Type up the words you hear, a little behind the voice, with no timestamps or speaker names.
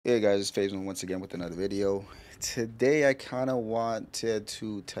Hey guys, it's Phase One once again with another video. Today I kind of wanted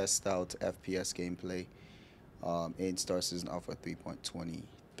to test out FPS gameplay in Star Citizen Alpha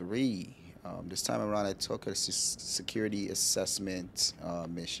 3.23. This time around I took a security assessment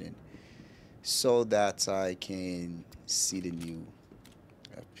mission so that I can see the new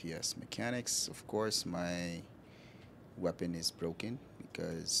FPS mechanics. Of course, my weapon is broken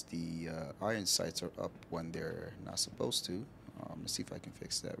because the iron sights are up when they're not supposed to. Let's see if I can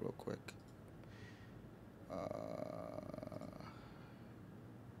fix that real quick.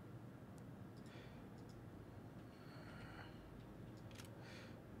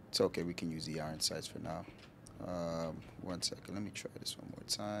 It's okay, we can use the iron sights for now. 1 second, let me try this one more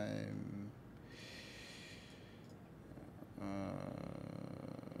time.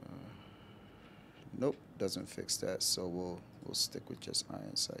 Nope, doesn't fix that, so we'll stick with just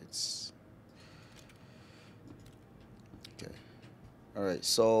iron sights. Okay. All right,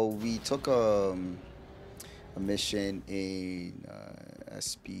 so we took a mission in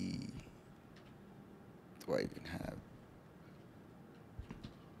SP. Do I even have?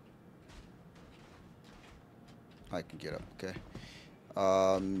 I can get up. Okay.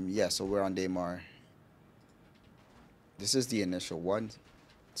 Yeah. So we're on Daymar. This is the initial one,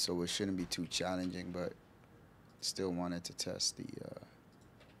 so it shouldn't be too challenging, but still wanted to test the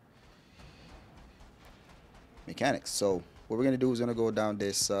mechanics. So what we're gonna do is gonna go down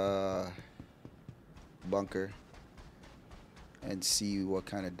this bunker and see what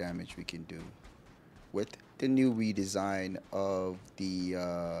kind of damage we can do with the new redesign of the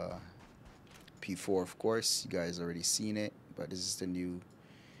P4. Of course, you guys already seen it, but this is the new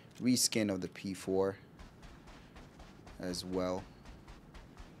reskin of the P4 as well.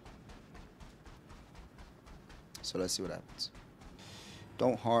 So let's see what happens.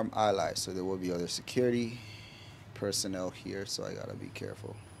 Don't harm allies, so there will be other security personnel here, so I gotta be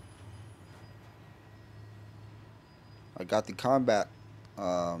careful. I got the combat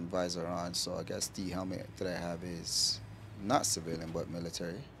visor on, so I guess the helmet that I have is not civilian but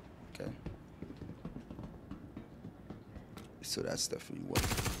military. Okay, so that's definitely one.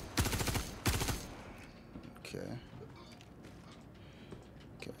 Okay,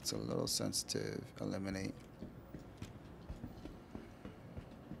 it's a little sensitive. Eliminate.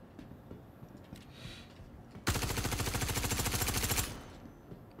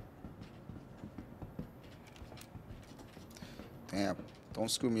 Damn,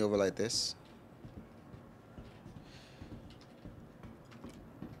 don't screw me over like this.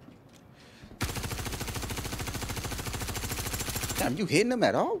 Damn, you hitting him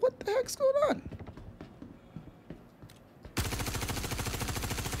at all? What the heck's going on?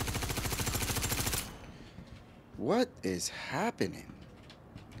 What is happening?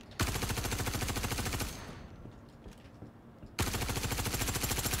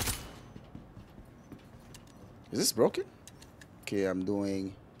 Is this broken? Okay, I'm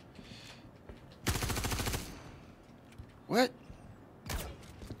doing... What?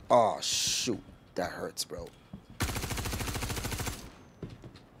 Oh, shoot. That hurts, bro.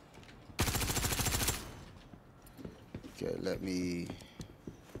 Okay, let me...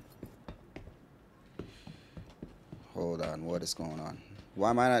 Hold on, what is going on? Why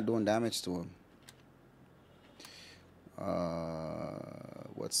am I not doing damage to him?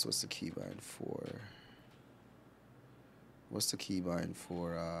 What's the keybind for? What's the keybind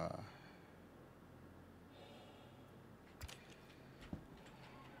for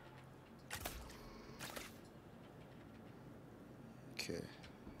okay,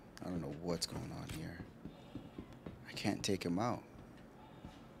 I don't know what's going on here. I can't take him out.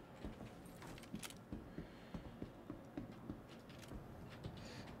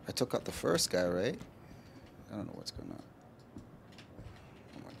 I took out the first guy, right? I don't know what's going on.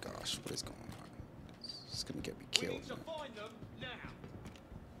 Oh my gosh, what is going on? It's gonna get me killed. We need to find them now.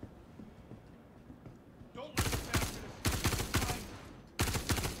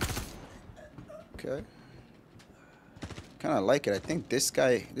 Okay. Kind of like it. I think this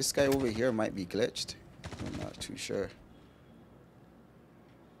guy over here might be glitched. I'm not too sure.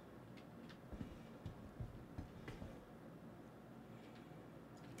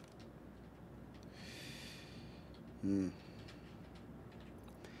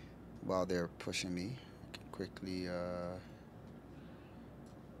 While they're pushing me, I can quickly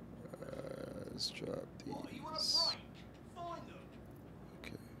let's drop these.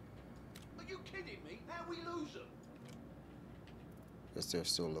 Okay. Are you kidding me? How we lose them? Guess they're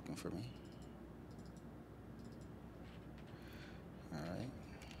still looking for me. Alright.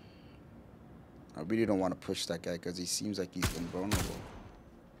 I really don't want to push that guy because he seems like he's invulnerable.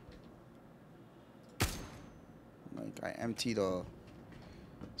 Like, I emptied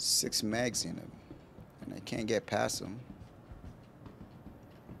 6 mags in him, and I can't get past him.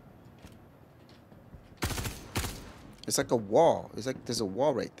 It's like a wall. It's like there's a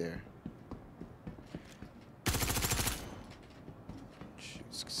wall right there.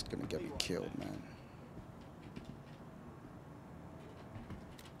 It's gonna get me killed, man.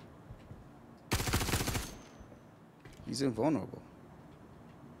 He's invulnerable.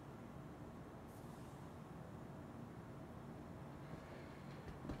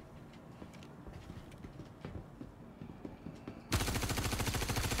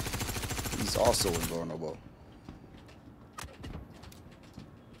 He's also invulnerable.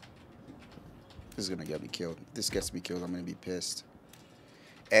 This is gonna get me killed. If this gets me killed, I'm gonna be pissed.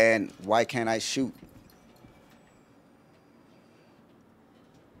 And why can't I shoot?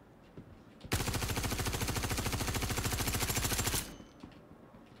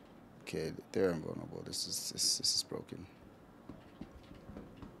 Okay, they're invulnerable. This is broken.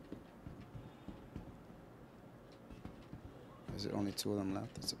 Is there only 2 of them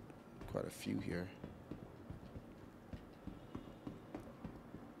left? There's quite a few here.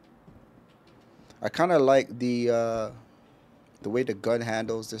 I kind of like the way the gun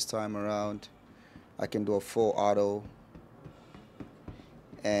handles this time around. I can do a full auto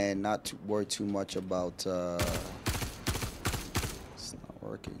and not worry too much about. It's not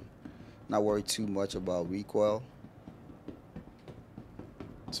working. Not worry too much about recoil.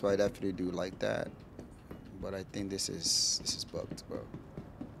 So I definitely do like that. But I think this is bugged, bro.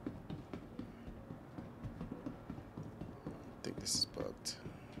 I think this is bugged.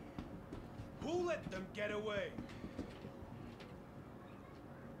 Who let them get away?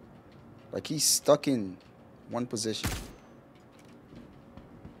 Like he's stuck in one position.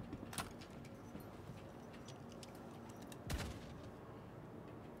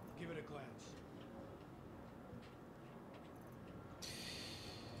 Give it a glance.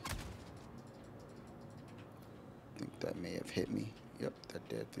 I think that may have hit me. Yep, that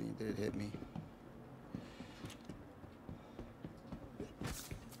definitely did hit me.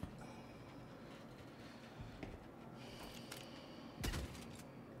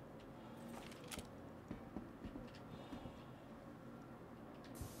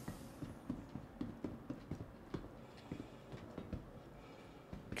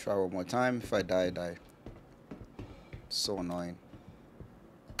 Try one more time. If I die, I die. So annoying.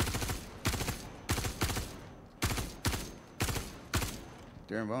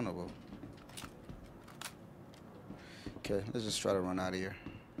 They're invulnerable. Okay, let's just try to run out of here.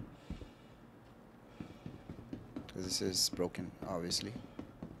 Because this is broken, obviously.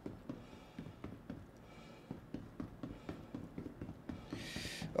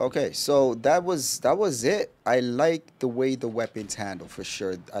 Okay, so that was it. I like the way the weapons handle for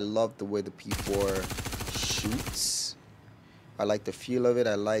sure. I love the way the P4 shoots. I like the feel of it.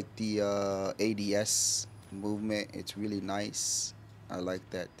 I like the ADS movement. It's really nice. I like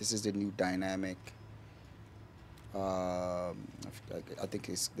that. This is the new dynamic. I think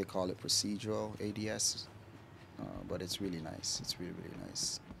they call it procedural ADS, but it's really nice. It's really, really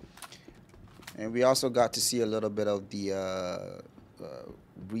nice. And we also got to see a little bit of the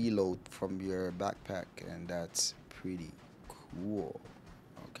reload from your backpack, and that's pretty cool.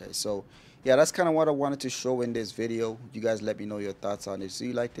 Okay, so yeah, that's kind of what I wanted to show in this video. You guys let me know your thoughts on this. Do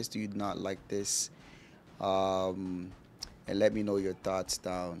you like this? Do you not like this? And let me know your thoughts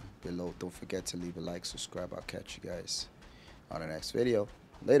down below. Don't forget to leave a like, subscribe. I'll catch you guys on the next video.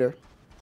 Later.